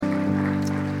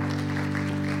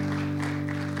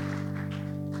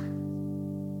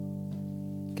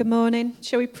Good morning.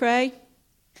 Shall we pray?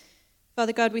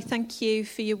 Father God, we thank you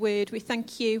for your word. We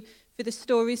thank you for the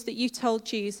stories that you told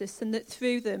Jesus, and that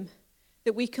through them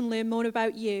that we can learn more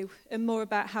about you and more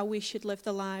about how we should live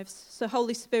the lives. So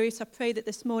Holy Spirit, I pray that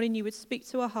this morning you would speak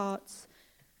to our hearts,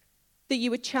 that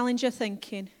you would challenge our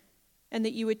thinking, and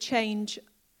that you would change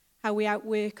how we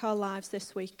outwork our lives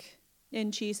this week.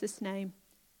 In Jesus' name,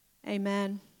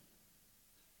 amen.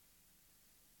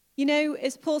 You know,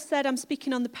 as Paul said, I'm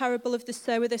speaking on the parable of the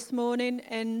sower this morning,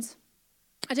 and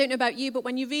I don't know about you, but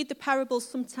when you read the parables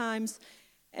sometimes,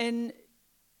 and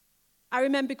I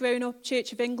remember growing up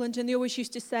Church of England, and they always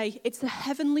used to say, it's a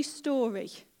heavenly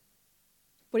story,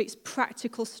 but it's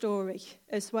practical story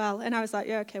as well. And I was like,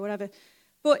 yeah, okay, whatever.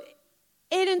 But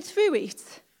in and through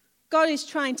it, God is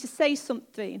trying to say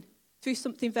something through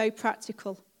something very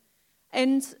practical.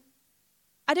 And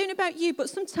I don't know about you, but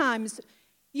sometimes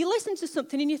you listen to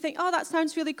something and you think, oh, that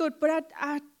sounds really good, but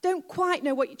I don't quite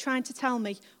know what you're trying to tell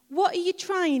me. What are you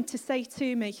trying to say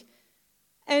to me?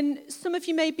 And some of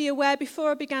you may be aware, before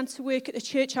I began to work at the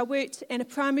church, I worked in a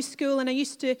primary school, and I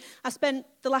spent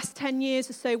the last 10 years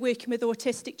or so working with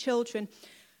autistic children.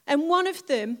 And one of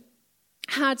them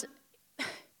had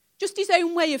just his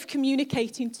own way of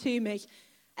communicating to me.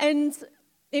 And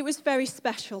it was very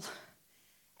special.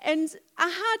 And I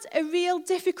had a real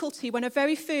difficulty when I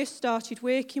very first started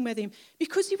working with him,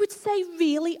 because he would say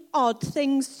really odd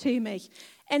things to me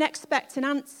and expect an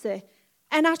answer.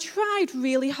 And I tried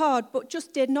really hard, but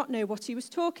just did not know what he was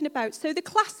talking about. So the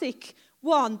classic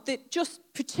one that just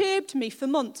perturbed me for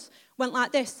months went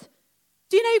like this: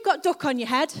 do you know you've got duck on your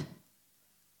head?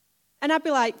 And I'd be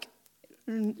like,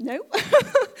 no,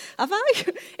 have I?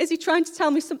 Is he trying to tell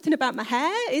me something about my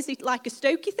hair? Is it like a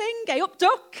Stokey thing? Hey, up,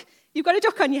 duck. You've got a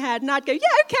duck on your head. And I'd go,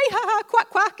 yeah, okay, ha-ha, quack,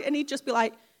 quack. And he'd just be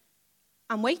like,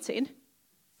 I'm waiting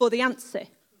for the answer.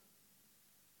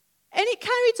 And it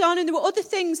carried on, and there were other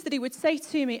things that he would say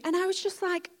to me. And I was just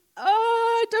like, oh,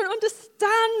 I don't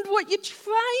understand what you're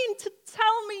trying to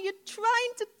tell me. You're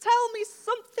trying to tell me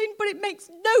something, but it makes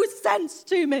no sense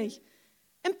to me.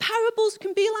 And parables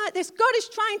can be like this. God is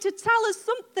trying to tell us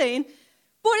something,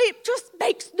 but it just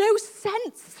makes no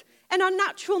sense in our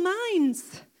natural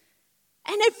minds.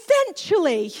 And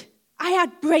eventually, I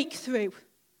had breakthrough.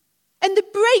 And the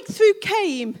breakthrough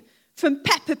came from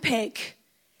Peppa Pig.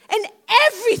 And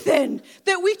everything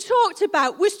that we talked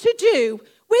about was to do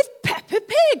with Peppa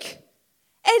Pig.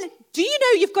 And do you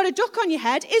know you've got a duck on your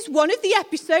head is one of the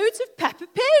episodes of Peppa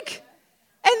Pig.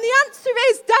 And the answer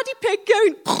is Daddy Pig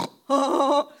going,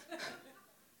 oh.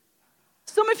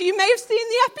 Some of you may have seen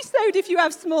the episode if you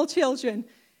have small children.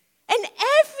 And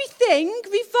everything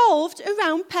revolved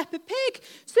around Peppa Pig.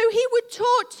 So he would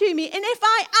talk to me, and if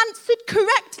I answered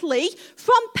correctly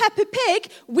from Peppa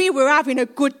Pig, we were having a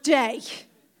good day.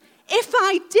 If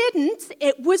I didn't,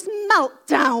 it was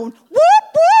meltdown. Whoop,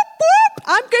 whoop, whoop,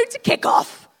 I'm going to kick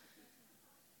off.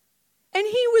 And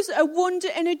he was a wonder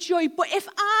and a joy. But if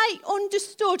I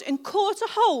understood and caught a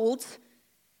hold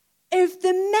of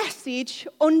the message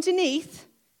underneath,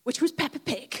 which was Peppa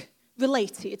Pig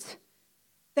related,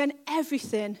 then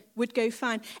everything would go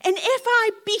fine. And if I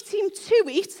beat him to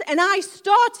it and I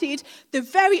started the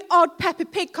very odd Peppa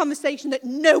Pig conversation that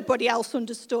nobody else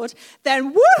understood,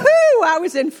 then woohoo, I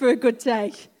was in for a good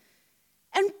day.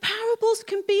 And parables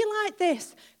can be like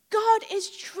this. God is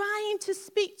trying to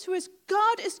speak to us.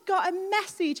 God has got a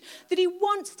message that he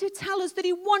wants to tell us, that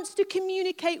he wants to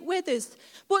communicate with us.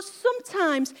 But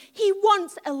sometimes he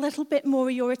wants a little bit more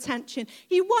of your attention.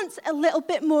 He wants a little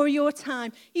bit more of your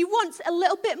time. He wants a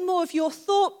little bit more of your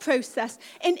thought process.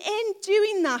 And in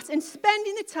doing that and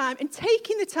spending the time and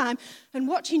taking the time and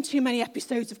watching too many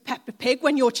episodes of Peppa Pig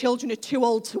when your children are too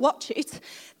old to watch it,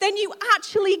 then you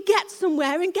actually get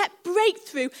somewhere and get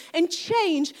breakthrough and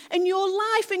change, and your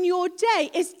life and your day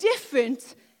is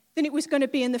different than it was going to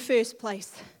be in the first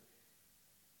place.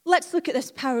 Let's look at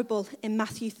this parable in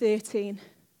Matthew 13.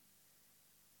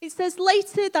 It says,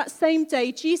 later that same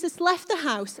day, Jesus left the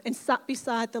house and sat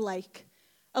beside the lake.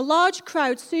 A large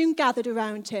crowd soon gathered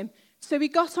around him, so he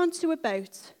got onto a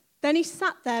boat. Then he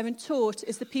sat there and taught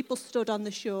as the people stood on the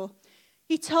shore.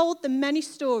 He told them many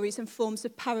stories and forms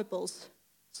of parables,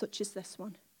 such as this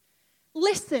one.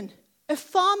 Listen, a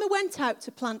farmer went out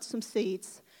to plant some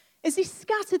seeds. As he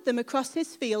scattered them across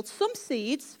his field, some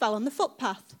seeds fell on the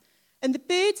footpath, and the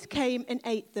birds came and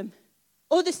ate them.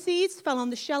 Other seeds fell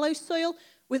on the shallow soil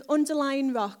with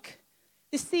underlying rock.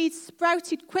 The seeds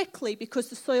sprouted quickly because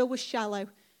the soil was shallow,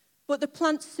 but the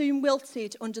plants soon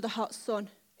wilted under the hot sun,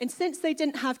 and since they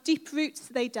didn't have deep roots,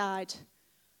 they died.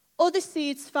 Other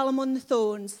seeds fell among the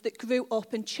thorns that grew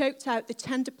up and choked out the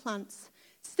tender plants.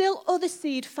 Still other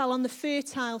seed fell on the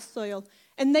fertile soil,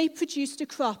 and they produced a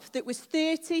crop that was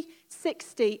 30,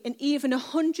 60, and even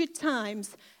 100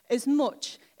 times as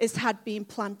much as had been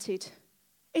planted.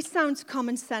 It sounds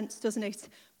common sense, doesn't it?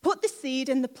 Put the seed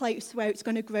in the place where it's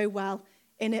going to grow well,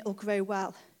 and it'll grow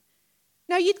well.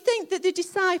 Now, you'd think that the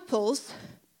disciples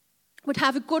would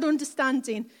have a good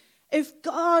understanding of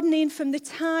gardening from the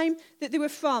time that they were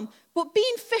from. But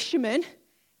being fishermen,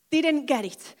 they didn't get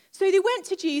it. So they went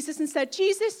to Jesus and said,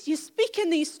 Jesus, you're speaking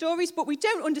these stories, but we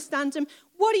don't understand them.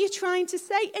 What are you trying to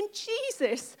say? And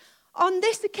Jesus, on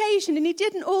this occasion, and he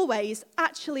didn't always,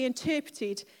 actually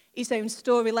interpreted his own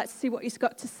story. Let's see what he's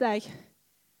got to say.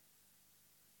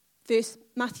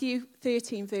 Matthew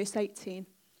 13, verse 18.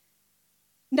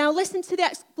 Now listen to the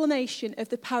explanation of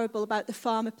the parable about the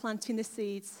farmer planting the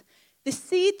seeds. The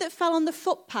seed that fell on the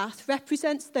footpath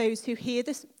represents those who hear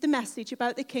the message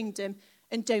about the kingdom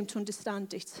and don't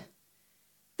understand it.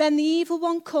 Then the evil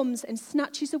one comes and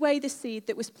snatches away the seed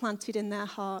that was planted in their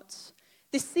hearts.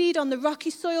 The seed on the rocky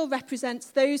soil represents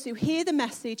those who hear the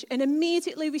message and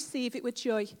immediately receive it with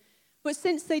joy. But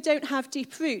since they don't have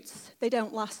deep roots, they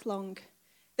don't last long.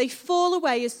 They fall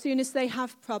away as soon as they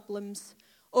have problems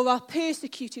or are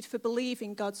persecuted for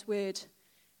believing God's word.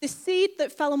 The seed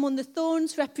that fell among the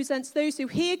thorns represents those who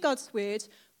hear God's word,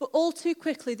 but all too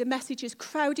quickly the message is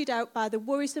crowded out by the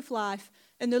worries of life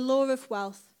and the lure of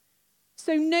wealth.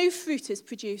 So no fruit is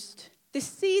produced. The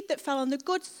seed that fell on the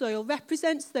good soil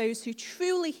represents those who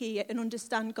truly hear and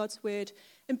understand God's word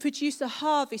and produce a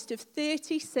harvest of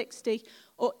 30, 60,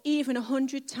 or even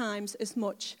 100 times as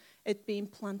much had been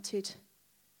planted.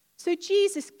 So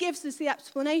Jesus gives us the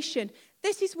explanation.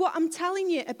 This is what I'm telling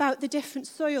you about the different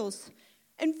soils.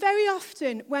 And very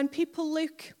often when people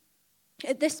look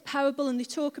at this parable and they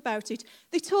talk about it,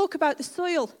 they talk about the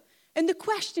soil. And the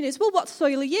question is, well, what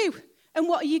soil are you? And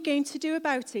what are you going to do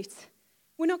about it?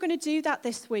 We're not going to do that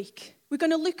this week. We're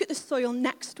going to look at the soil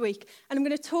next week. And I'm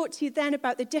going to talk to you then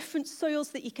about the different soils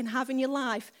that you can have in your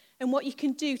life and what you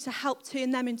can do to help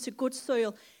turn them into good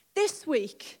soil. This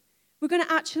week, we're going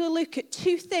to actually look at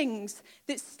two things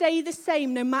that stay the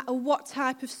same no matter what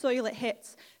type of soil it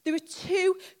hits. There are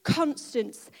two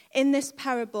constants in this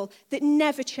parable that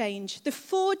never change. The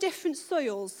 4 different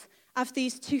soils have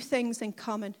these two things in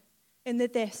common. And they're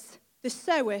this: the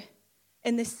sower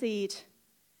and the seed.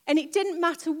 And it didn't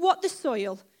matter what the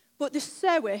soil, but the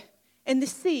sower and the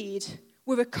seed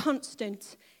were a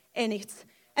constant in it.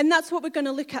 And that's what we're going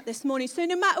to look at this morning. So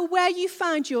no matter where you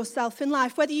find yourself in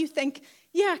life, whether you think,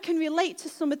 yeah, I can relate to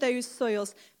some of those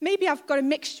soils. Maybe I've got a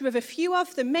mixture of a few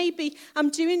of them. Maybe I'm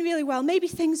doing really well. Maybe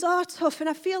things are tough and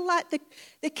I feel like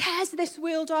the cares of this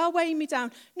world are weighing me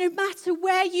down. No matter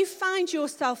where you find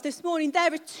yourself this morning,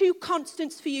 there are two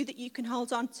constants for you that you can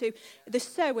hold on to: the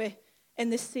sower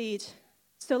and the seed.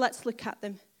 So let's look at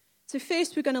them. So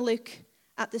first we're going to look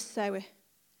at the sower.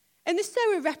 And the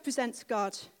sower represents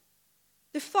God.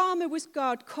 The farmer was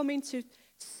God coming to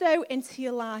sow into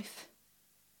your life.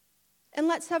 And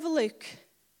let's have a look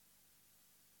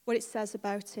what it says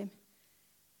about him.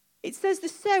 It says the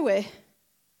sower,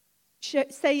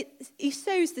 he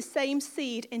sows the same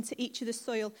seed into each of the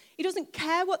soil. He doesn't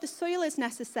care what the soil is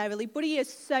necessarily, but he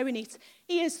is sowing it.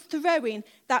 He is throwing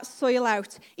that soil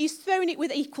out. He's throwing it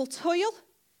with equal toil.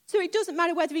 So it doesn't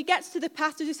matter whether he gets to the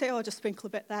path, does he say, oh, just sprinkle a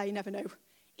bit there, you never know.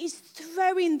 He's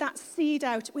throwing that seed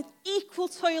out with equal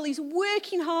toil. He's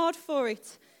working hard for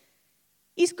it.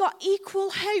 He's got equal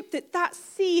hope that that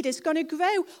seed is going to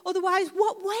grow. Otherwise,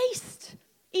 what waste?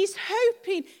 He's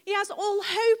hoping, he has all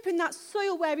hope in that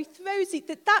soil where he throws it,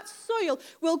 that that soil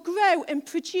will grow and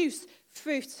produce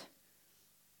fruit.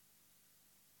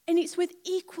 And it's with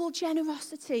equal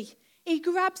generosity. He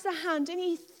grabs a hand and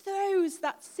he throws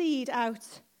that seed out.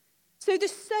 So the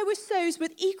sower sows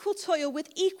with equal toil, with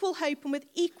equal hope, and with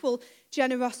equal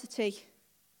generosity.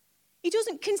 He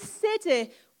doesn't consider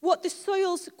what the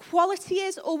soil's quality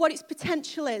is or what its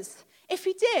potential is. If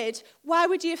he did, why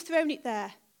would he have thrown it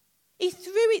there? He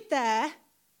threw it there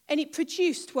and it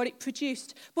produced what it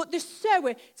produced. But the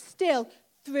sower still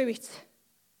threw it.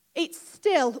 It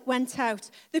still went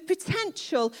out. The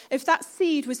potential of that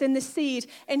seed was in the seed,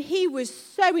 and he was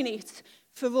sowing it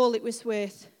for all it was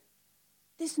worth.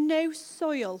 There's no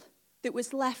soil that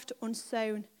was left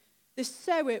unsown. The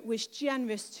sower was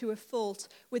generous to a fault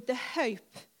with the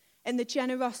hope and the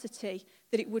generosity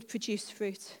that it would produce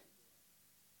fruit.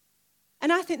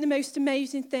 And I think the most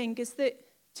amazing thing is that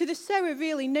to the sower,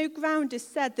 really, no ground is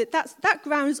said that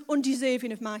ground is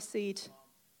undeserving of my seed.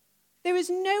 There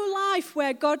is no life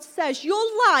where God says, your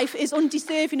life is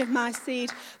undeserving of my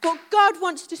seed. But God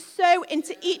wants to sow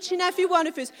into each and every one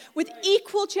of us with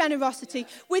equal generosity,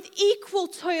 with equal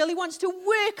toil. He wants to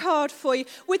work hard for you,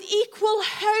 with equal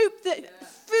hope that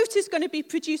fruit is going to be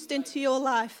produced into your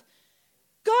life.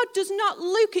 God does not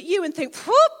look at you and think,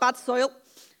 bad soil.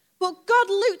 But God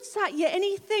looks at you and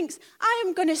he thinks, I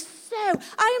am going to sow,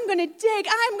 I am going to dig,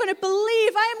 I am going to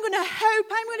believe, I am going to hope,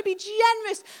 I am going to be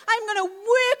generous, I am going to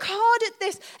work hard at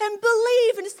this and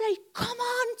believe and say, come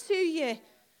on to you.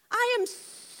 I am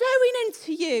sowing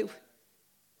into you.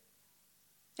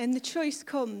 And the choice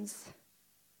comes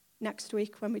next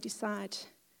week when we decide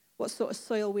what sort of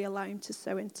soil we allow him to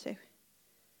sow into.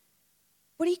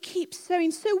 But he keeps sowing.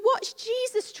 So what's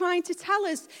Jesus trying to tell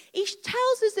us? He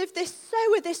tells us of this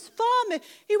sower, this farmer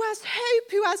who has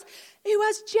hope, who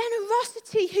has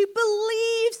generosity, who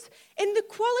believes in the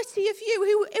quality of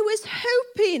you, who is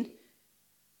hoping.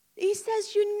 He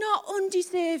says you're not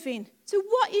undeserving. So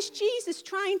what is Jesus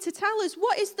trying to tell us?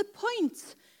 What is the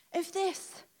point of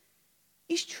this?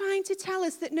 He's trying to tell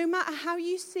us that no matter how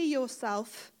you see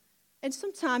yourself, and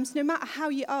sometimes no matter how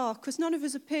you are, because none of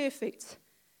us are perfect,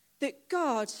 that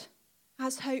God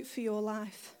has hope for your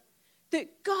life,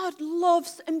 that God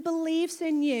loves and believes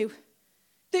in you,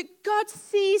 that God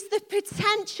sees the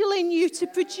potential in you to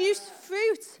produce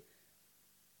fruit.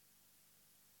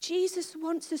 Jesus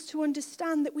wants us to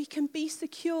understand that we can be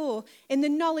secure in the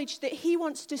knowledge that he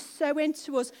wants to sow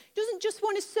into us. He doesn't just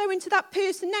want to sow into that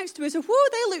person next to us. Whoa,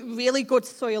 they look really good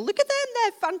soil. Look at them,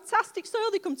 they're fantastic soil.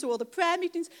 They come to all the prayer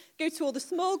meetings, go to all the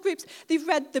small groups. They've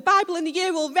read the Bible in the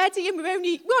year already, and we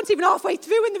aren't even halfway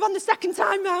through, and they're on the second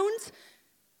time round.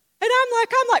 And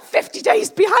I'm like 50 days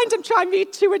behind. I'm trying to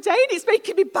read 2 a day, and it's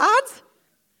making me bad.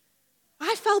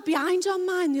 I fell behind on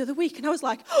mine the other week, and I was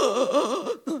like,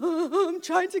 I'm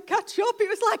trying to catch up. It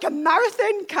was like a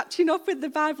marathon catching up with the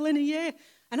Bible in a year.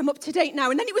 And I'm up to date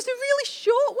now. And then it was a really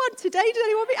short one today. Did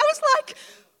anyone read? I was like,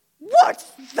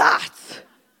 what's that?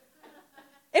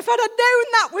 If I'd have known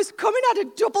that was coming, I'd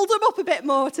have doubled them up a bit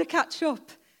more to catch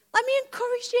up. Let me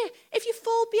encourage you. If you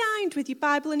fall behind with your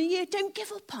Bible in a year, don't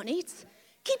give up on it.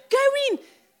 Keep going.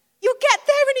 You'll get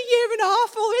there in a year and a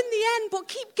half or in the end, but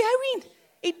keep going.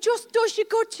 It just does you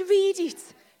good to read it.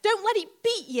 Don't let it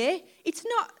beat you. It's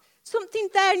not something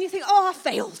there and you think, I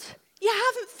failed. You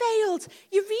haven't failed.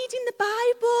 You're reading the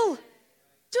Bible.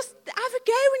 Just have a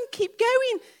go and keep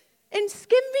going. And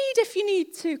skim read if you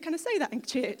need to. Can I say that in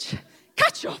church?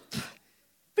 Catch up.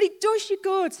 But it does you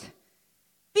good.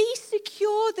 Be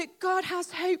secure that God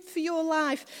has hope for your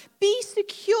life. Be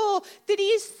secure that he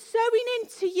is sowing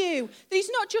into you. That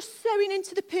he's not just sowing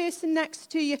into the person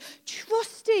next to you.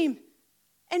 Trust him.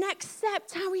 And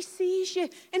accept how he sees you.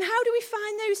 And how do we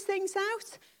find those things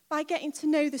out? By getting to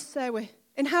know the sower.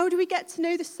 And how do we get to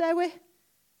know the sower?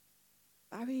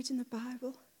 By reading the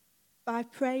Bible. By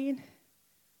praying.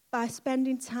 By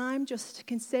spending time just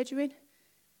considering.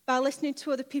 By listening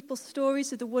to other people's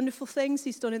stories of the wonderful things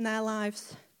he's done in their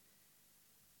lives.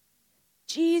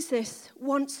 Jesus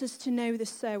wants us to know the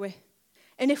sower.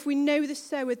 And if we know the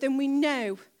sower, then we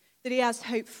know that he has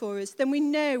hope for us. Then we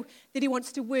know that he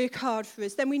wants to work hard for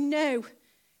us. Then we know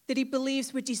that he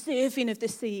believes we're deserving of the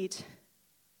seed.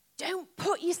 Don't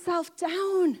put yourself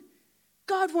down.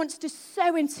 God wants to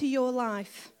sow into your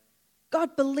life.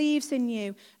 God believes in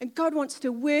you. And God wants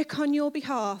to work on your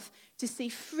behalf to see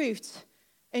fruit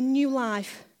and new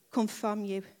life come from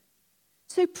you.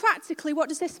 So practically, what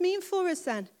does this mean for us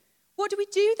then? What do we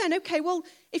do then? Okay, well,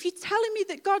 if you're telling me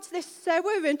that God's this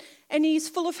sower and he's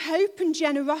full of hope and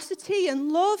generosity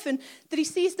and love and that he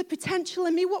sees the potential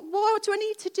in me, what do I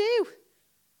need to do?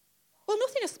 Well,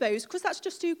 nothing, I suppose, because that's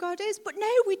just who God is. But no,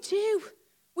 we do.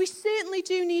 We certainly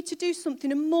do need to do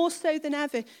something, and more so than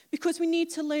ever, because we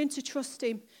need to learn to trust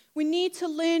him. We need to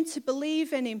learn to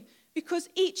believe in him, because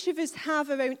each of us have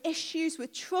our own issues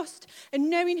with trust and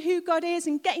knowing who God is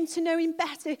and getting to know him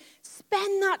better.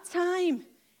 Spend that time.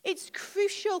 It's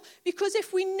crucial, because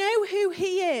if we know who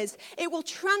he is, it will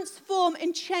transform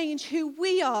and change who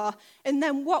we are and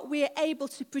then what we are able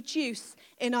to produce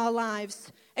in our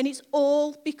lives. And it's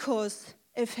all because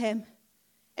of him.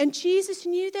 And Jesus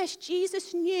knew this.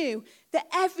 Jesus knew that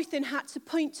everything had to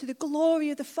point to the glory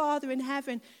of the Father in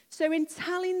heaven. So in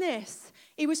telling this,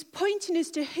 he was pointing us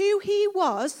to who he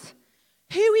was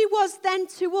then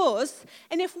to us.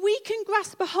 And if we can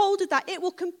grasp a hold of that, it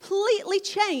will completely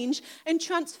change and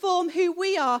transform who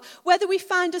we are. Whether we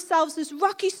find ourselves as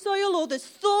rocky soil or there's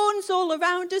thorns all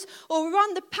around us or we're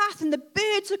on the path and the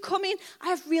birds are coming. I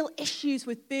have real issues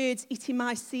with birds eating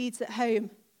my seeds at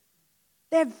home.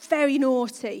 They're very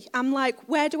naughty. I'm like,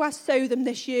 where do I sow them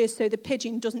this year so the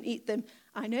pigeon doesn't eat them?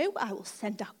 I know, I will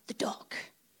send out the dog.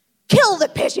 Kill the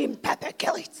pigeon, Pepper,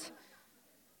 kill it.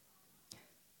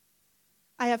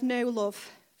 I have no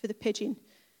love for the pigeon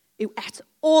who ate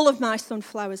all of my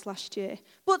sunflowers last year.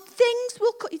 But things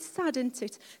will come. It's sad, isn't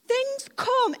it? Things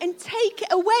come and take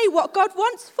away what God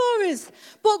wants for us.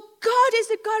 But God is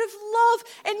a God of love.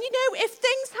 And you know, if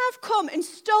things have come and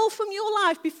stole from your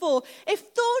life before, if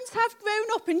thorns have grown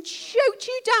up and choked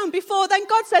you down before, then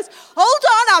God says,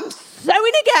 hold on, I'm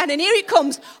sowing again. And here it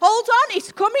comes. Hold on,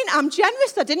 it's coming. I'm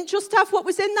generous. I didn't just have what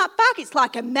was in that bag. It's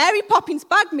like a Mary Poppins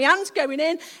bag. My hand's going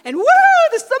in. And woo,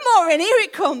 there's some more. And here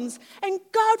it comes. And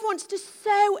God wants to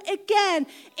sow again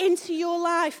into your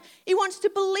life. He wants to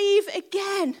believe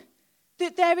again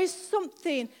that there is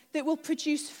something that will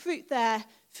produce fruit there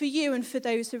for you and for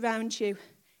those around you.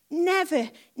 Never,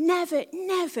 never,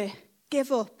 never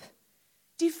give up.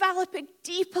 Develop a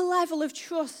deeper level of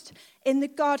trust in the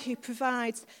God who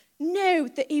provides. Know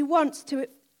that he wants to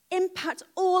impact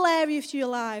all areas of your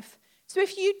life. So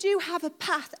if you do have a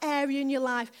path area in your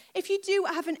life, if you do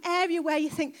have an area where you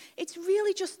think, it's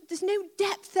really just, there's no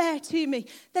depth there to me,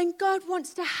 then God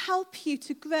wants to help you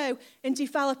to grow and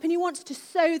develop. And he wants to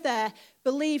sow there,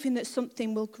 believing that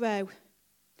something will grow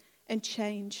and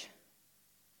change.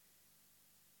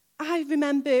 I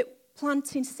remember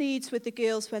planting seeds with the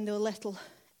girls when they were little.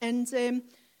 And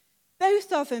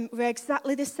both of them were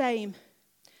exactly the same.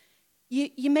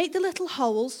 You make the little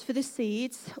holes for the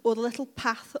seeds or the little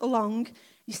path along.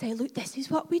 You say, look, this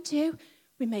is what we do.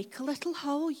 We make a little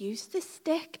hole, use the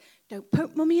stick. Don't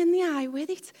poke mummy in the eye with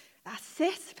it. That's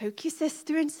it. Poke your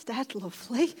sister instead.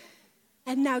 Lovely.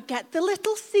 And now get the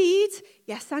little seed.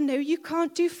 Yes, I know you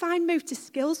can't do fine motor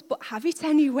skills, but have it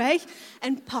anyway.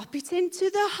 And pop it into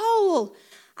the hole.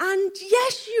 And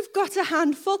yes, you've got a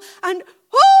handful. And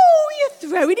oh, you're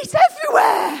throwing it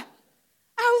everywhere.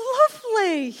 How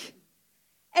lovely.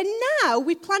 And now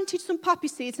we planted some poppy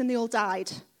seeds and they all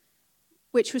died,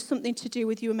 which was something to do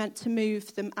with you were meant to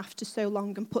move them after so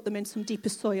long and put them in some deeper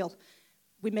soil.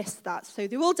 We missed that, so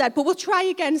they're all dead, but we'll try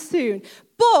again soon.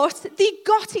 But they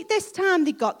got it this time.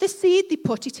 They got the seed, they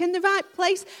put it in the right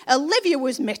place. Olivia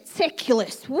was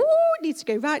meticulous. Woo, needs to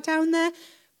go right down there.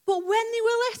 But when they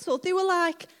were little, they were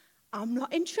like, I'm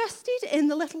not interested in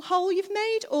the little hole you've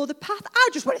made or the path. I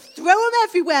just want to throw them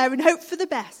everywhere and hope for the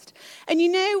best. And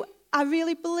you know, I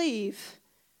really believe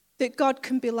that God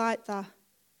can be like that.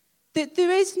 That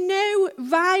there is no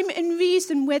rhyme and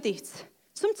reason with it.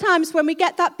 Sometimes when we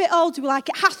get that bit older, we're like,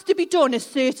 it has to be done a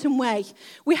certain way.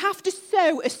 We have to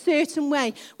sow a certain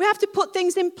way. We have to put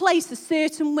things in place a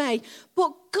certain way.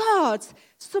 But God,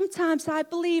 sometimes I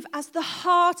believe, has the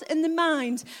heart and the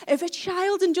mind of a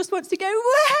child and just wants to go,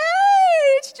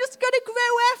 whoa, it's just going to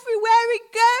grow everywhere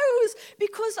it goes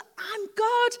because I'm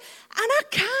God and I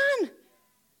can.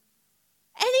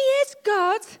 And he is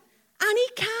God, and he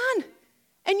can.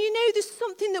 And you know, there's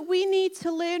something that we need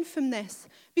to learn from this.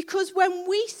 Because when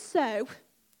we sow,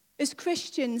 as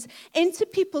Christians, into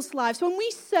people's lives, when we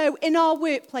sow in our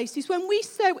workplaces, when we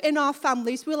sow in our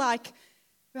families, we're like,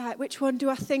 right, which one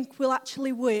do I think will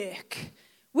actually work?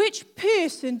 Which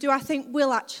person do I think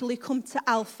will actually come to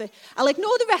Alpha? I'll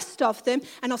ignore the rest of them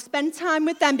and I'll spend time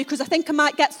with them because I think I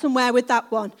might get somewhere with that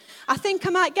one. I think I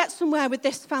might get somewhere with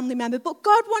this family member. But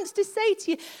God wants to say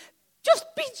to you, just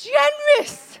be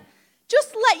generous.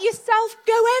 Just let yourself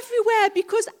go everywhere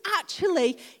because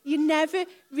actually you never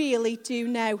really do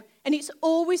know. And it's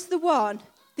always the one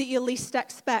that you least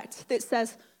expect that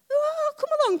says, oh, come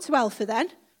along to Alpha then.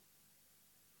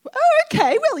 Oh,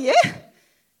 okay, will you?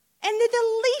 And they're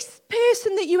the least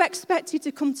person that you expected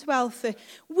to come to Alpha.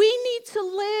 We need to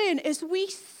learn as we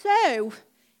sow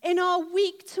in our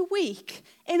week to week,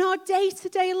 in our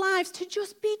day-to-day lives, to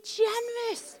just be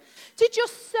generous, to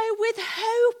just sow with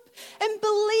hope and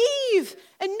believe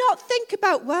and not think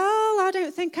about, well, I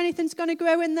don't think anything's going to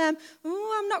grow in them.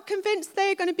 Oh, I'm not convinced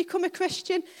they're going to become a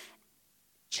Christian.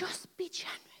 Just be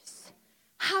generous.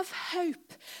 Have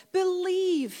hope.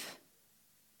 Believe.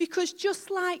 Because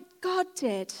just like God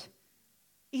did,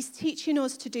 he's teaching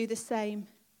us to do the same.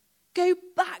 Go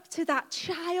back to that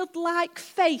childlike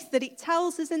faith that it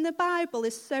tells us in the Bible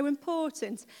is so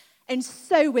important. And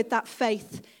sow with that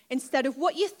faith instead of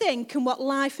what you think and what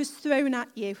life has thrown at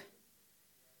you.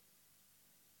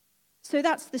 So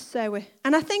that's the sower.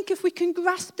 And I think if we can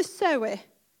grasp the sower,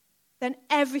 then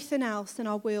everything else in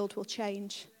our world will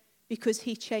change because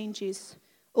he changes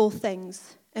all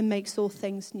things and makes all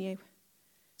things new.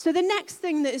 So the next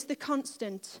thing that is the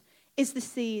constant is the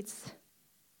seeds.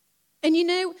 And you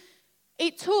know,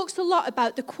 it talks a lot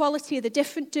about the quality of the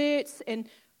different dirts and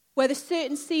whether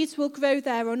certain seeds will grow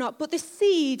there or not. But the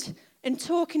seed, and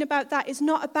talking about that, is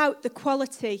not about the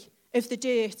quality of the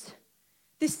dirt.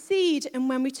 The seed, and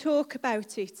when we talk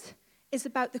about it, is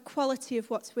about the quality of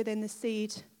what's within the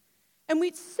seed. And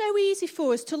it's so easy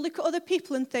for us to look at other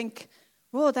people and think,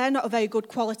 oh, they're not a very good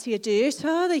quality of dirt,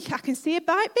 are they? I can see a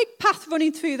big path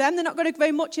running through them. They're not going to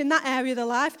grow much in that area of their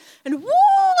life. And whoa,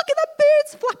 look at the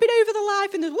birds flapping over the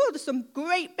life. And there's some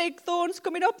great big thorns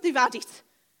coming up. They've had it.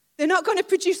 They're not going to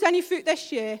produce any fruit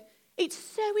this year. It's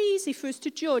so easy for us to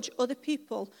judge other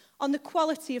people on the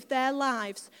quality of their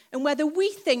lives and whether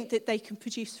we think that they can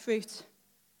produce fruit.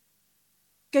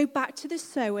 Go back to the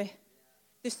sower.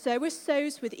 The sower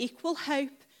sows with equal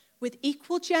hope, with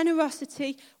equal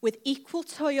generosity, with equal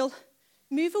toil.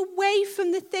 Move away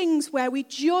from the things where we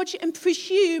judge and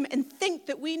presume and think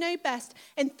that we know best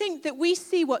and think that we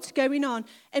see what's going on,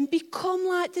 and become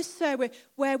like the sower,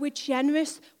 where we're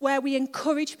generous, where we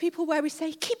encourage people, where we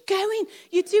say, keep going,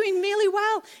 you're doing really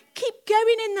well. Keep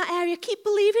going in that area. Keep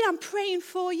believing. I'm praying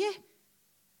for you.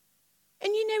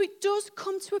 And it does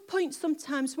come to a point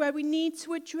sometimes where we need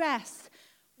to address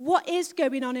what is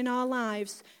going on in our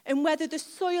lives and whether the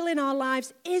soil in our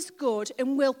lives is good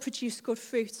and will produce good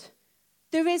fruit.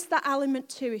 There is that element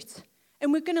to it.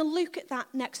 And we're going to look at that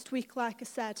next week, like I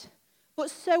said. But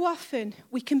so often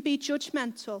we can be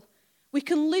judgmental. We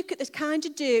can look at the kind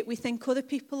of dirt we think other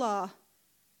people are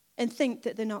and think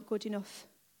that they're not good enough.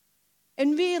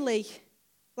 And really,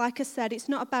 like I said, it's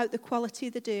not about the quality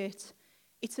of the dirt.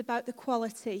 It's about the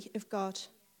quality of God.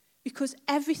 Because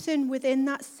everything within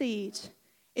that seed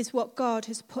is what God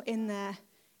has put in there,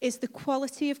 is the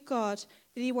quality of God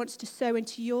that he wants to sow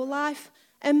into your life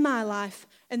and my life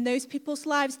and those people's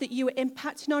lives that you are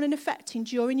impacting on and affecting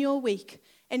during your week.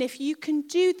 And if you can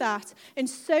do that and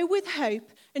sow with hope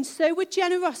and sow with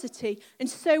generosity and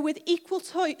sow with equal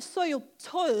toil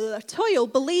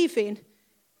believing,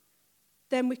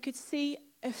 then we could see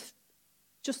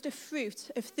just a fruit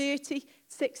of 30,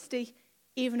 60,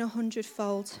 even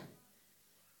 100-fold.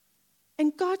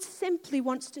 And God simply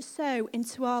wants to sow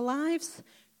into our lives.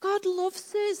 God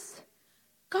loves us.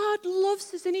 God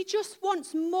loves us, and he just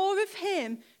wants more of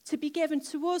him to be given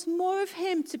to us, more of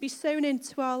him to be sown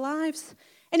into our lives.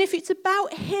 And if it's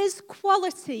about his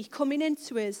quality coming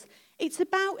into us, it's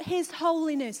about his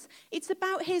holiness. It's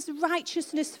about his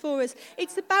righteousness for us.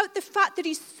 It's about the fact that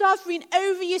he's sovereign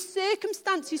over your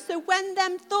circumstances. So when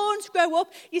them thorns grow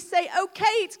up, you say, okay,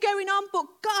 it's going on, but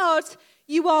God,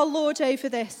 you are Lord over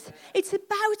this. It's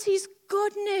about his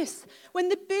goodness. When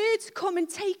the birds come and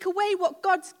take away what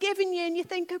God's given you and you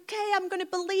think, okay, I'm going to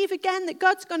believe again that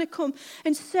God's going to come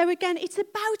and sow again. It's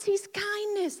about his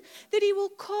kindness, that he will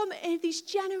come in his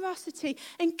generosity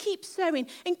and keep sowing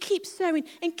and keep sowing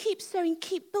and keep sowing,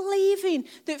 keep believing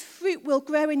that fruit will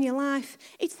grow in your life.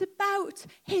 It's about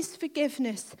his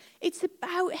forgiveness. It's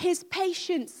about his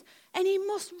patience. And he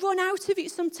must run out of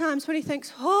it sometimes when he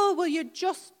thinks, oh, will you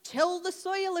just till the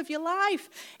soil of your life?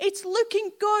 It's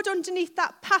looking good underneath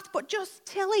that path, but just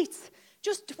till it.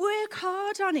 Just work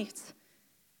hard on it.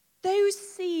 Those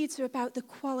seeds are about the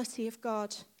quality of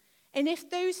God. And if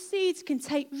those seeds can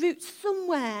take root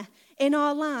somewhere in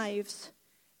our lives,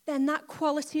 then that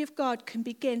quality of God can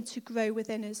begin to grow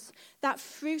within us. That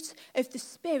fruit of the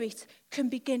Spirit can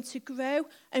begin to grow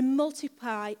and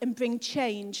multiply and bring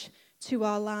change to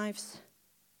our lives.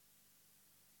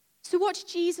 So what's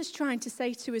Jesus trying to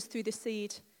say to us through the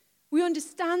seed? We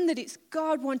understand that it's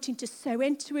God wanting to sow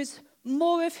into us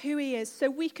more of who he is so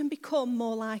we can become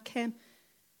more like him.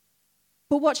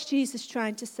 But what's Jesus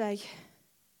trying to say?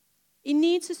 He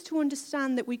needs us to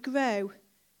understand that we grow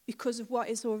because of what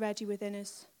is already within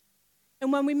us.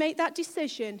 And when we make that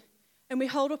decision and we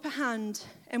hold up a hand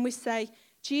and we say,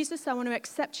 Jesus, I want to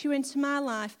accept you into my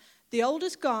life. The old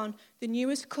is gone, the new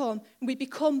has come, and we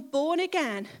become born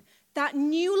again. That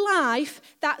new life,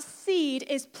 that seed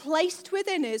is placed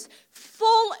within us,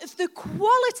 full of the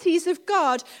qualities of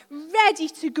God, ready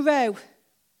to grow.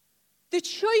 The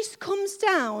choice comes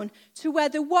down to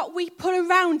whether what we put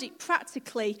around it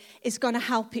practically is going to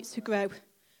help it to grow.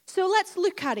 So let's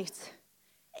look at it.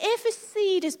 If a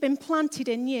seed has been planted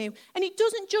in you, and it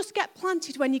doesn't just get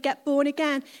planted when you get born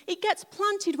again, it gets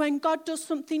planted when God does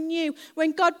something new,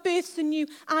 when God births a new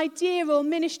idea or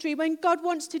ministry, when God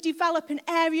wants to develop an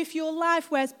area of your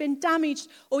life where it's been damaged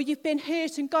or you've been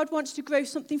hurt and God wants to grow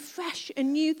something fresh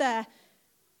and new there.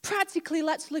 Practically,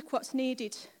 let's look what's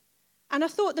needed. And I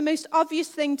thought the most obvious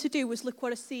thing to do was look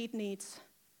what a seed needs.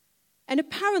 And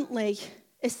apparently,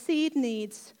 a seed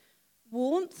needs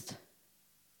warmth,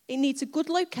 it needs a good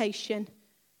location,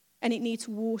 and it needs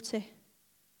water.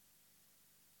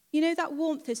 You know, that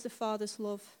warmth is the Father's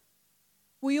love.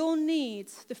 We all need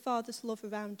the Father's love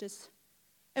around us.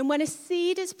 And when a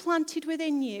seed is planted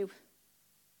within you,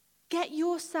 Get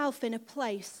yourself in a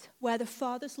place where the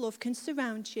Father's love can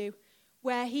surround you,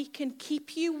 where he can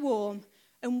keep you warm,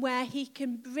 and where he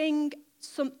can bring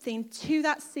something to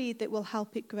that seed that will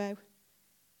help it grow.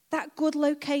 That good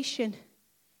location.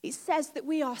 It says that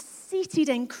we are seated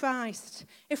in Christ.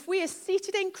 If we are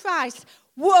seated in Christ,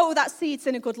 whoa, that seed's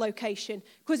in a good location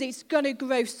because it's going to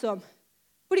grow some.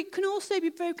 But it can also be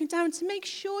broken down to make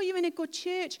sure you're in a good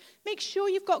church. Make sure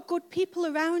you've got good people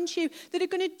around you that are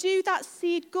going to do that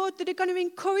seed good, that are going to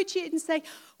encourage it and say,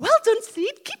 well done,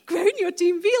 seed, keep growing, you're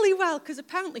doing really well. Because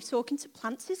apparently talking to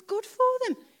plants is good for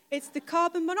them. It's the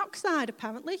carbon monoxide,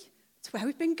 apparently. It's where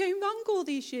we've been going wrong all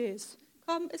these years.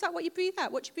 Is that what you breathe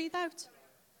out? What do you breathe out?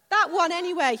 That one,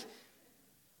 anyway.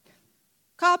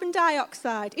 Carbon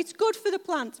dioxide. It's good for the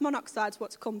plants. Monoxide's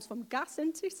what comes from gas,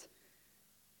 isn't it?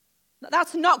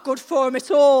 That's not good for them at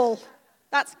all.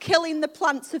 That's killing the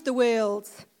plants of the world.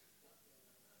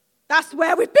 That's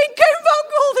where we've been going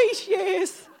wrong all these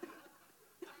years.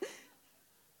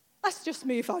 Let's just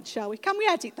move on, shall we? Can we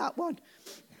edit that one?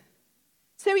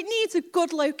 So it needs a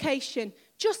good location.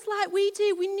 Just like we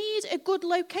do, we need a good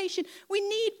location. We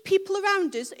need people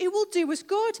around us who will do us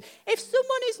good. If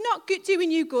someone is not doing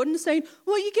you good and saying,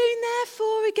 what are you going there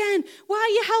for again? Why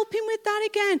are you helping with that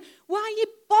again? Why are you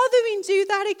bothering to do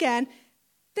that again?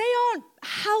 They aren't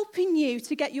helping you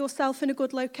to get yourself in a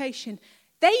good location.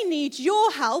 They need your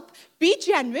help. Be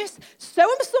generous. Sow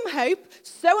them some hope.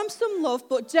 Sow them some love.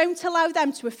 But don't allow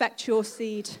them to affect your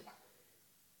seed.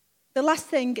 The last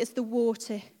thing is the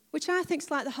water, which I think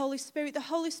is like the Holy Spirit. The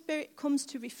Holy Spirit comes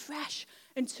to refresh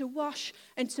and to wash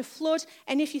and to flood.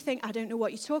 And if you think, I don't know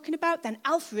what you're talking about, then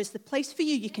Alpha is the place for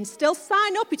you. You can still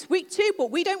sign up. It's week 2,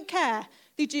 but we don't care.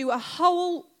 They do a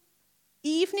whole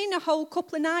evening, a whole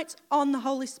couple of nights on the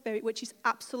Holy Spirit, which is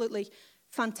absolutely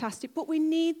fantastic. But we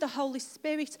need the Holy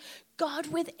Spirit, God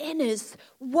within us,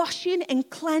 washing and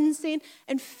cleansing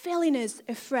and filling us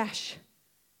afresh.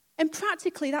 And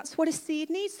practically, that's what a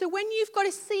seed needs. So when you've got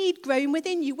a seed growing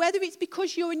within you, whether it's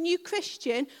because you're a new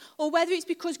Christian or whether it's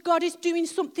because God is doing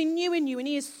something new in you and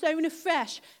he is sown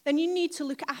afresh, then you need to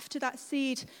look after that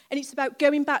seed. And it's about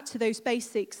going back to those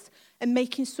basics and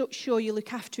making sure you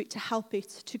look after it to help it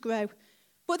to grow.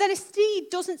 But then a seed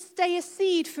doesn't stay a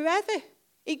seed forever.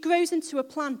 It grows into a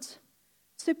plant.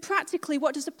 So practically,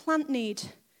 what does a plant need?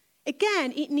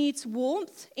 Again, it needs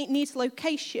warmth, it needs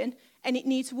location, and it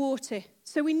needs water.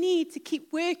 So we need to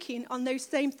keep working on those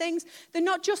same things. They're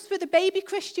not just for the baby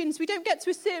Christians. We don't get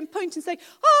to a certain point and say,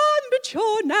 I'm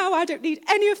mature now, I don't need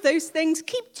any of those things.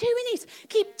 Keep doing it.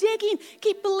 Keep digging.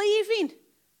 Keep believing.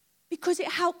 Because it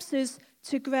helps us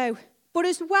to grow. But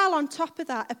as well, on top of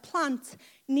that, a plant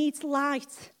needs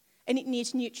light and it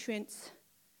needs nutrients.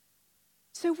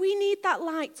 So we need that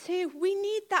light too. We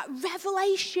need that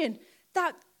revelation,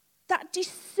 that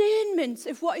discernment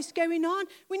of what is going on.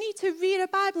 We need to read a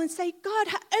Bible and say, God,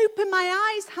 open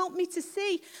my eyes, help me to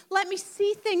see. Let me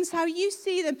see things how you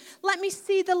see them. Let me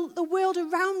see the world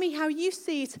around me how you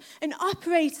see it and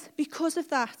operate because of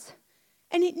that.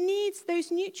 And it needs those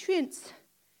nutrients.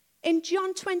 In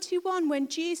John 21, when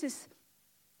Jesus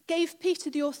gave Peter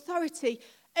the authority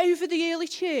over the early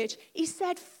church, he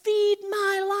said, feed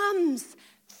my lambs,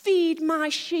 feed my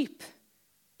sheep.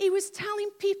 He was telling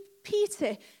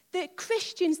Peter that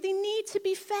Christians, they need to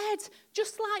be fed,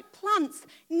 just like plants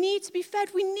need to be fed.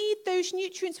 We need those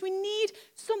nutrients. We need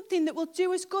something that will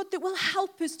do us good, that will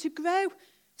help us to grow.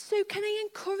 So can I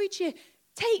encourage you,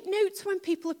 take notes when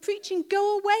people are preaching.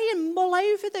 Go away and mull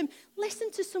over them.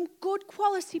 Listen to some good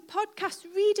quality podcasts.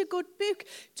 Read a good book.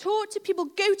 Talk to people.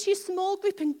 Go to your small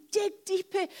group and dig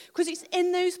deeper, because it's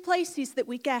in those places that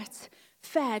we get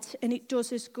fed and it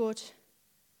does us good.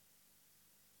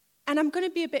 And I'm going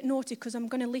to be a bit naughty because I'm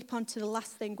going to leap on to the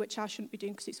last thing, which I shouldn't be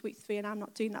doing because it's week 3 and I'm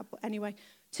not doing that. But anyway,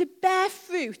 to bear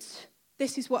fruit,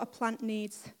 this is what a plant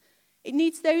needs. It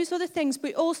needs those other things, but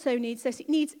it also needs this. It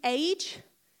needs age,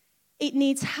 it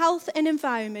needs health and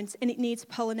environment, and it needs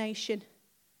pollination.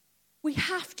 We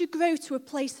have to grow to a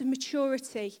place of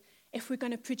maturity if we're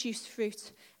going to produce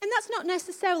fruit. And that's not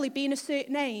necessarily being a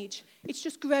certain age. It's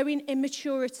just growing in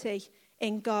maturity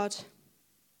in God.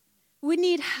 We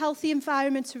need healthy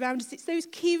environment around us. It's those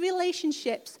key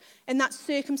relationships and that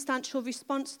circumstantial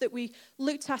response that we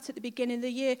looked at the beginning of the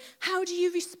year. How do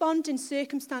you respond in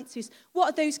circumstances?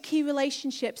 What are those key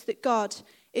relationships that God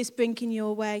is bringing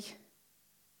your way?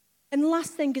 And the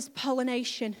last thing is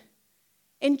pollination.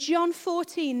 In John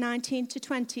 14, 19 to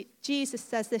 20, Jesus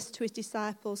says this to his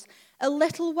disciples, a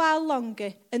little while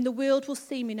longer and the world will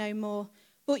see me no more.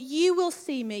 But you will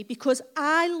see me because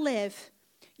I live.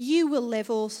 You will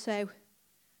live also.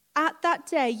 At that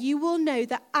day, you will know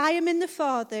that I am in the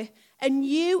Father, and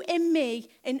you in me,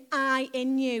 and I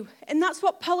in you. And that's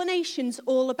what pollination's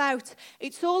all about.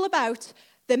 It's all about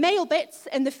the male bits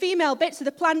and the female bits of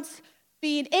the plants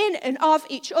being in and of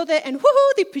each other, and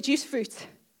woohoo, they produce fruit.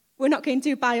 We're not going to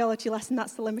do a biology lesson,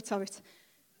 that's the limit of it.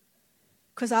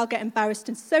 Because I'll get embarrassed,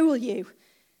 and so will you.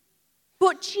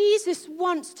 But Jesus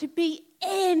wants to be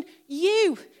in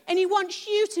you, and he wants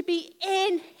you to be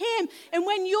in him. And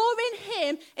when you're in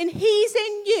him and he's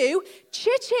in you,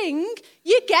 cha-ching,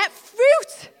 you get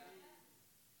fruit.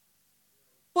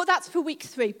 But that's for week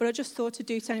 3, but I just thought to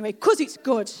do it anyway, because it's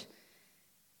good.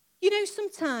 You know,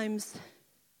 sometimes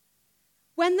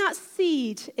when that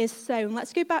seed is sown,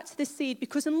 let's go back to the seed,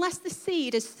 because unless the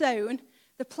seed is sown,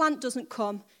 the plant doesn't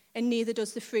come, and neither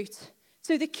does the fruit.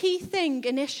 So the key thing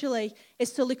initially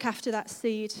is to look after that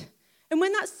seed. And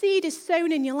when that seed is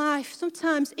sown in your life,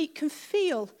 sometimes it can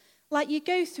feel like you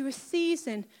go through a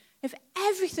season of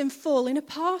everything falling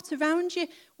apart around you,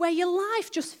 where your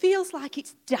life just feels like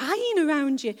it's dying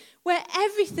around you, where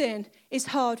everything is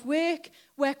hard work,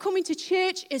 where coming to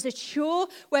church is a chore,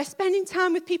 where spending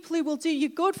time with people who will do you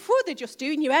good, they're just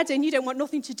doing your head in, you don't want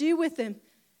nothing to do with them.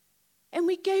 And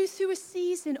we go through a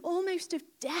season almost of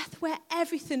death where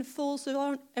everything falls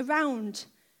around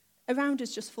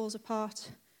us just falls apart.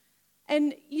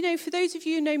 And, you know, for those of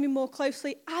you who know me more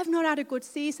closely, I've not had a good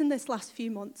season this last few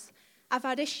months. I've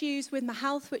had issues with my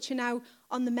health, which are now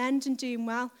on the mend and doing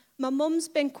well. My mum's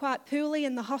been quite poorly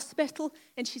in the hospital,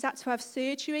 and she's had to have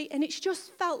surgery. And it's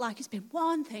just felt like it's been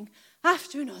one thing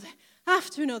after another,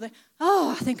 after another.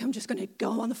 Oh, I think I'm just going to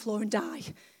go on the floor and die.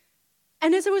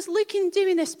 And as I was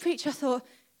doing this preach, I thought,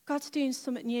 God's doing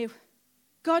something new.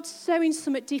 God's sowing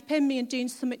something deep in me and doing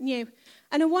something new.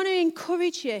 And I want to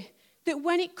encourage you that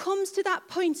when it comes to that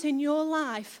point in your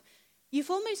life, you've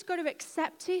almost got to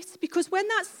accept it. Because when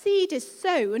that seed is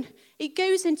sown, it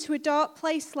goes into a dark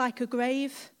place like a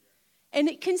grave. And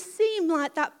it can seem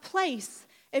like that place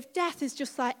of death is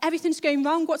just like, everything's going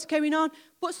wrong, what's going on?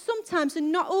 But sometimes,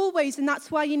 and not always, and that's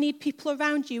why you need people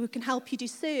around you who can help you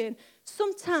discern,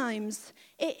 sometimes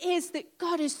it is that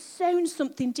God has sown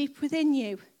something deep within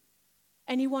you,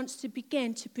 and he wants to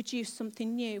begin to produce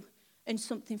something new and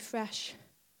something fresh.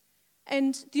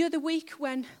 And the other week,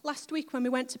 last week when we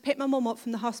went to pick my mum up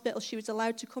from the hospital, she was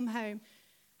allowed to come home,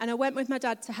 and I went with my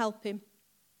dad to help him.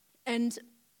 And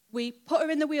we put her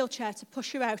in the wheelchair to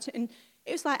push her out, and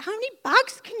it was like, how many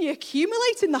bags can you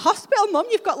accumulate in the hospital, Mum?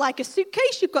 You've got like a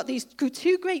suitcase, you've got these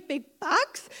 2 great big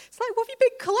bags. It's like, what have you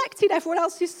been collecting everyone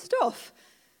else's stuff?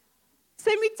 So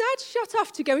my dad shot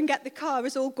off to go and get the car,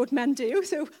 as all good men do.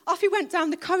 So off he went down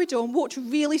the corridor and walked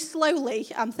really slowly.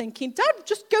 I'm thinking, Dad,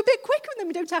 just go a bit quicker and then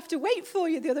we don't have to wait for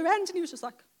you at the other end. And he was just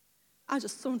like, I'm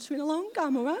just sauntering along,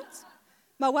 I'm all right.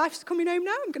 My wife's coming home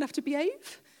now, I'm going to have to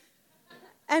behave.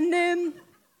 And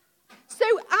so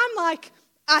I'm like,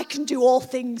 I can do all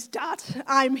things, Dad.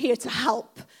 I'm here to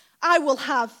help. I will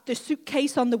have the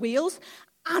suitcase on the wheels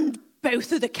and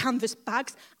both of the canvas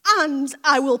bags, and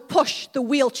I will push the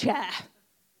wheelchair.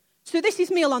 So this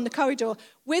is me along the corridor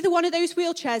with one of those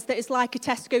wheelchairs that is like a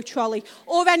Tesco trolley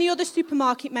or any other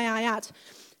supermarket, may I add.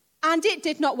 And it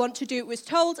did not want to do, it was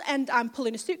told, and I'm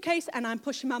pulling a suitcase and I'm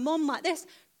pushing my mum like this.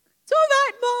 It's all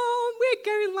right, Mum, we're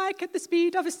going like at the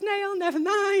speed of a snail, never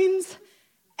mind.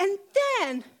 And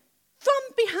then, from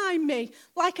behind me,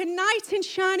 like a knight in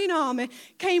shining armour,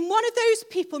 came one of those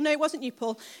people, no, it wasn't you,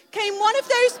 Paul, came one of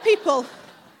those people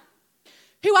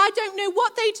who I don't know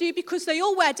what they do because they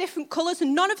all wear different colours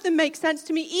and none of them make sense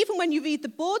to me, even when you read the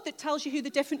board that tells you who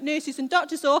the different nurses and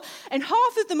doctors are, and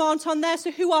half of them aren't on there, so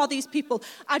who are these people?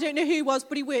 I don't know who he was,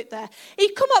 but he worked there.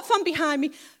 He'd come up from behind me,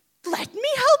 let me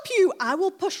help you, I will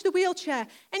push the wheelchair.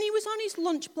 And he was on his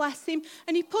lunch, bless him,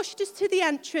 and he pushed us to the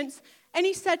entrance, and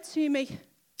he said to me,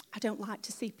 I don't like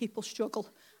to see people struggle.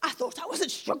 I thought I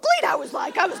wasn't struggling, I was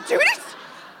doing it.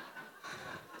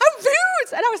 How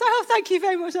rude! And I was like, oh, thank you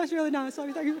very much, that's really nice.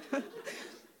 Sorry, thank you.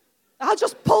 I'll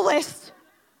just pull this.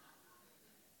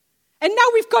 And now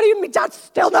we've got him, my dad's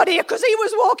still not here because he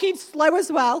was walking slow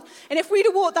as well. And if we'd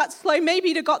have walked that slow, maybe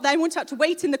he'd have got there and wouldn't have to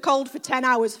wait in the cold for 10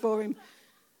 hours for him.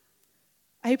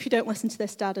 I hope you don't listen to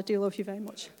this, Dad. I do love you very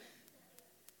much.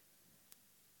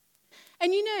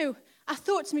 And you know, I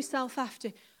thought to myself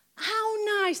after,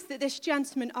 how nice that this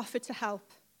gentleman offered to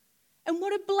help. And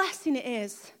what a blessing it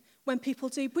is when people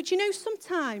do. But you know,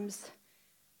 sometimes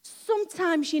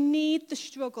you need the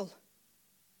struggle.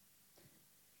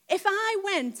 If I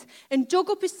went and dug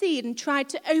up a seed and tried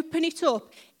to open it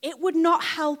up, it would not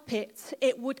help it.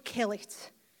 It would kill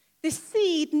it. The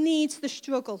seed needs the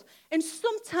struggle. And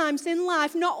sometimes in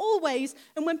life, not always,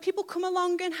 and when people come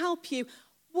along and help you,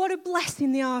 what a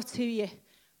blessing they are to you.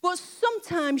 But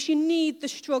sometimes you need the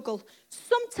struggle.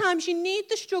 Sometimes you need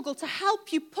the struggle to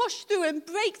help you push through and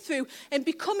break through and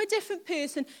become a different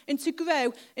person and to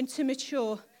grow and to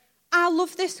mature. I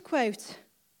love this quote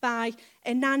by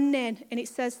Anand Nin, and it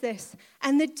says this: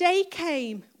 "And the day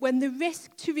came when the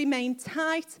risk to remain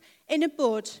tight in a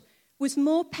bud was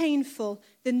more painful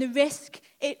than the risk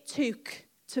it took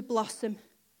to blossom."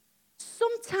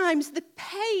 Sometimes the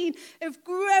pain of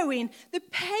growing, the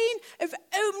pain of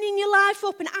opening your life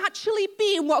up and actually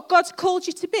being what God's called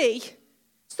you to be.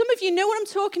 Some of you know what I'm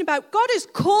talking about. God has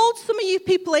called some of you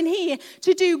people in here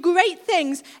to do great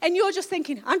things, and you're just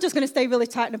thinking, I'm just going to stay really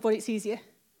tight in a bud, it's easier.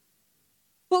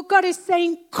 But God is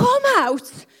saying, come out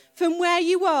from where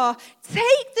you are.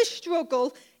 Take the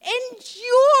struggle,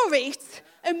 endure it,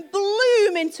 and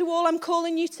bloom into all I'm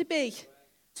calling you to be.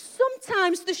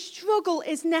 Sometimes the struggle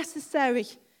is necessary.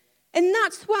 And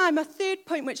that's why my third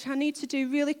point, which I need to do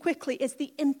really quickly, is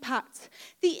the impact.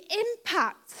 The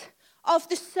impact of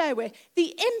the sower,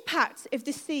 the impact of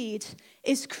the seed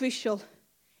is crucial.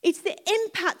 It's the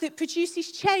impact that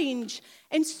produces change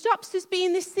and stops us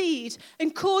being the seed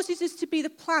and causes us to be the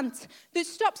plant, that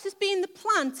stops us being the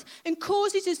plant and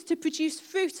causes us to produce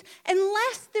fruit.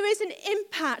 Unless there is an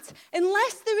impact,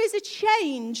 unless there is a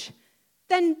change,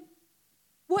 then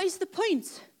what is the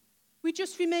point? We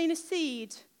just remain a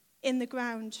seed in the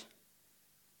ground.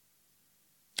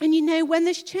 And you know, when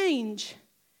there's change,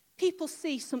 people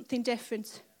see something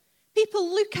different.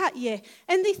 People look at you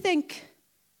and they think,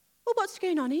 well, what's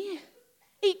going on here?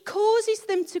 It causes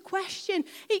them to question.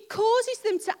 It causes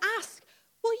them to ask,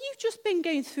 well, you've just been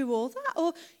going through all that,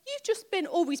 or you've just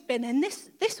always been in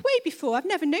this way before. I've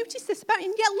never noticed this about you,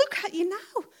 and yet look at you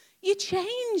now. You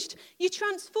changed. You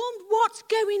transformed. What's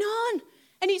going on?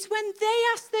 And it's when they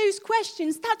ask those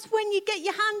questions, that's when you get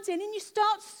your hand in and you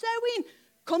start sowing.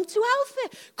 Come to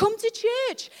Alpha. Come to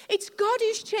church. It's God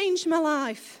who's changed my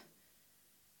life.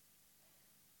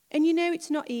 And you know it's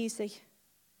not easy.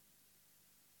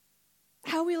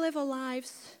 How we live our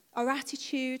lives, our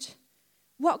attitude,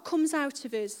 what comes out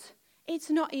of us,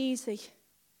 it's not easy.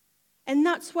 And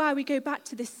that's why we go back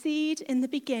to the seed in the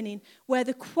beginning, where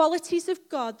the qualities of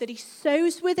God that he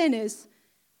sows within us,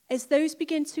 as those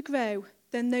begin to grow,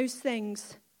 then those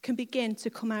things can begin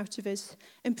to come out of us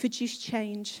and produce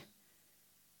change.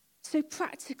 So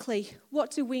practically, what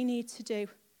do we need to do?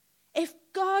 If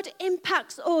God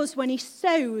impacts us when he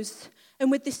sows and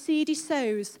with the seed he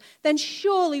sows, then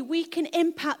surely we can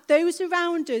impact those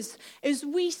around us as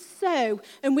we sow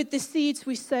and with the seeds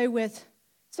we sow with.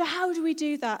 So how do we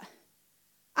do that?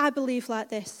 I believe like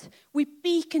this. We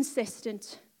be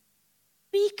consistent.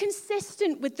 Be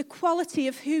consistent with the quality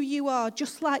of who you are,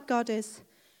 just like God is.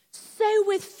 Sow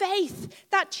with faith,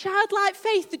 that childlike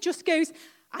faith that just goes,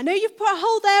 I know you've put a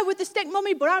hole there with the stick,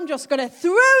 Mummy, but I'm just going to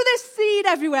throw this seed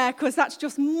everywhere because that's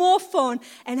just more fun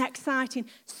and exciting.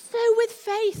 Sow with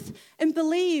faith and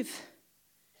believe.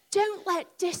 Don't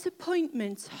let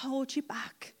disappointment hold you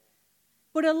back,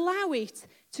 but allow it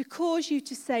to cause you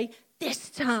to say, this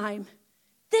time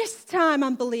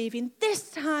I'm believing, this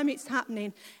time it's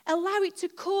happening. Allow it to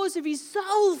cause a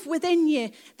resolve within you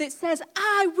that says,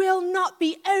 I will not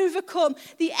be overcome.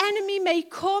 The enemy may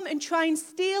come and try and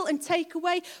steal and take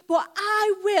away, but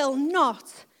I will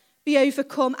not be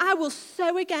overcome. I will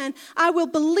sow again, I will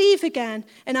believe again,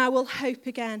 and I will hope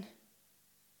again.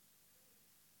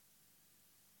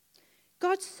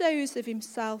 God sows of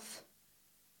himself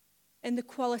and the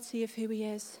quality of who he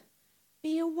is.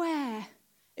 Be aware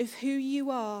of who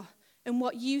you are and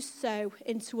what you sow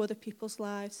into other people's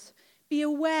lives. Be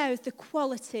aware of the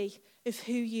quality of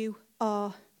who you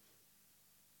are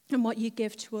and what you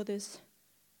give to others.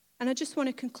 And I just want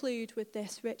to conclude with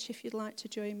this, Rich, if you'd like to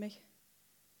join me.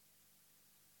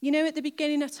 You know, at the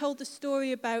beginning I told the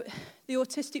story about the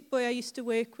autistic boy I used to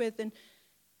work with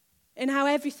and how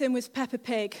everything was Peppa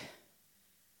Pig.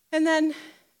 And then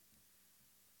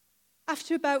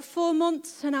after about 4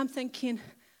 months, and I'm thinking,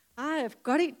 I have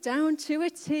got it down to a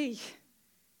T.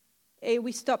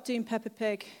 We stopped doing Peppa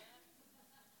Pig.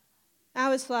 I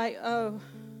was like, oh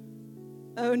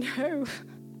no.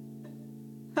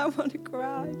 I want to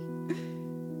cry.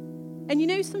 And you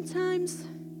know, sometimes,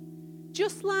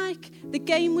 just like the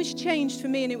game was changed for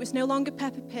me and it was no longer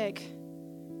Peppa Pig,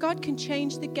 God can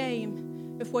change the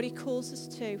game of what he calls us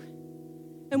to.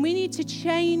 And we need to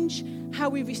change how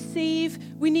we receive.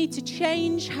 We need to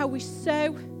change how we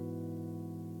sow.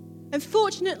 And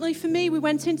fortunately for me, we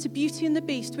went into Beauty and the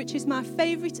Beast, which is my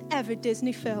favourite ever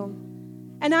Disney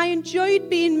film. And I enjoyed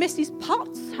being Mrs.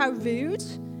 Potts, how rude.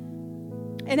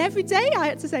 And every day I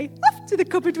had to say, off to the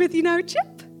cupboard with you now,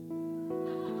 Chip.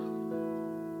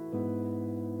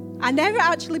 I never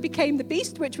actually became the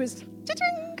beast, which was,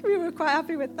 ta-ding, we were quite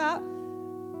happy with that.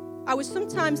 I was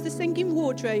sometimes the singing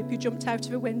wardrobe who jumped out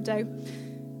of a window.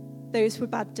 Those were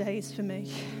bad days for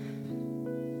me.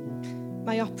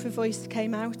 My opera voice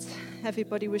came out.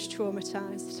 Everybody was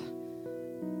traumatized.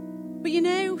 But you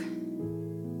know,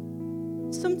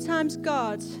 sometimes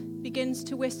God begins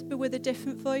to whisper with a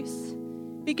different voice,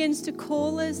 begins to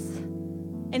call us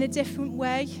in a different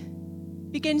way,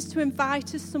 begins to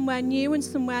invite us somewhere new and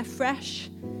somewhere fresh.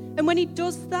 And when he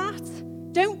does that,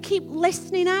 don't keep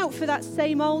listening out for that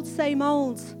same old,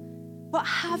 but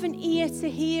have an ear to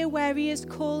hear where he is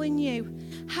calling you.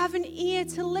 Have an ear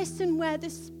to listen where the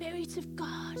Spirit of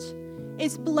God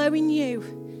is blowing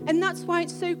you. And that's why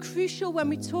it's so crucial when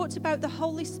we talked about the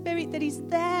Holy Spirit, that he's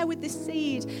there with the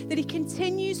seed, that he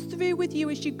continues through with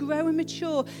you as you grow and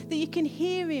mature, that you can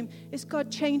hear him as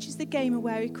God changes the game of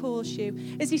where he calls you.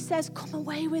 As he says, come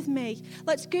away with me.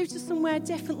 Let's go to somewhere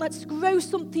different. Let's grow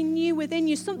something new within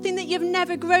you, something that you've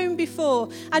never grown before.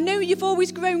 I know you've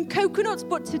always grown coconuts,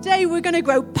 but today we're going to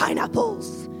grow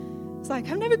pineapples. It's like,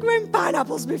 I've never grown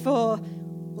pineapples before.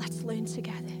 Let's learn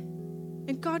together.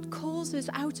 And God calls us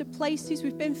out of places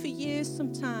we've been for years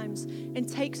sometimes and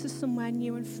takes us somewhere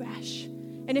new and fresh.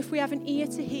 And if we have an ear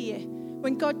to hear,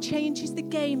 when God changes the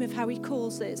game of how he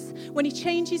calls us, when he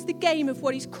changes the game of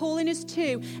what he's calling us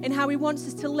to and how he wants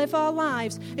us to live our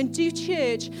lives and do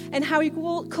church and how he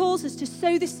calls us to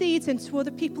sow the seeds into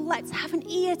other people, let's have an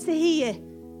ear to hear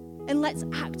and let's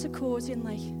act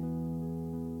accordingly.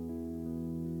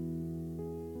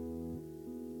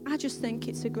 I just think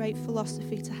it's a great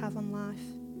philosophy to have on life.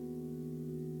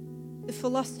 The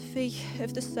philosophy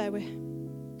of the sower,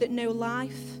 that no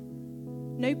life,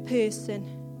 no person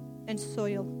and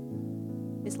soil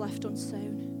is left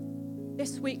unsown.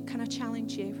 This week, can I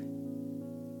challenge you?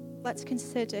 Let's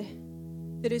consider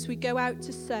that as we go out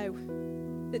to sow,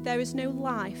 that there is no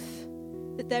life,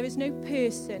 that there is no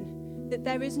person, that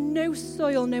there is no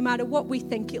soil, no matter what we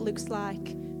think it looks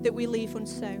like, that we leave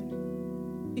unsown.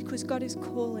 Because God is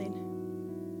calling,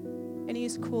 and he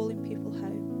is calling people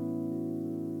home.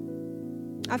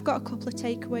 I've got a couple of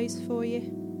takeaways for you.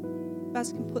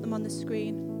 Baz can put them on the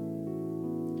screen.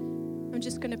 I'm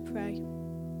just going to pray.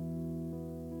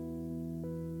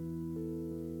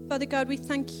 Father God, we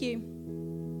thank you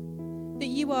that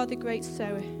you are the great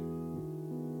sower.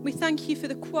 We thank you for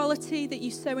the quality that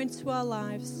you sow into our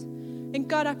lives. And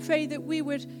God, I pray that we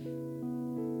would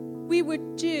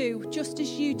do just as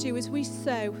you do as we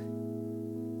sow,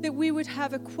 that we would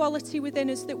have a quality within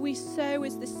us that we sow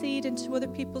as the seed into other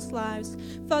people's lives.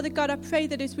 Father God, I pray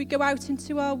that as we go out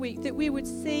into our week, that we would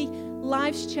see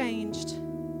lives changed,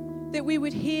 that we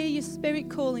would hear your Spirit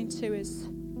calling to us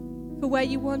for where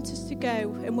you want us to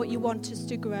go and what you want us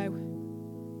to grow.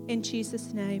 In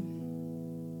Jesus' name,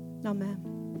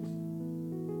 amen.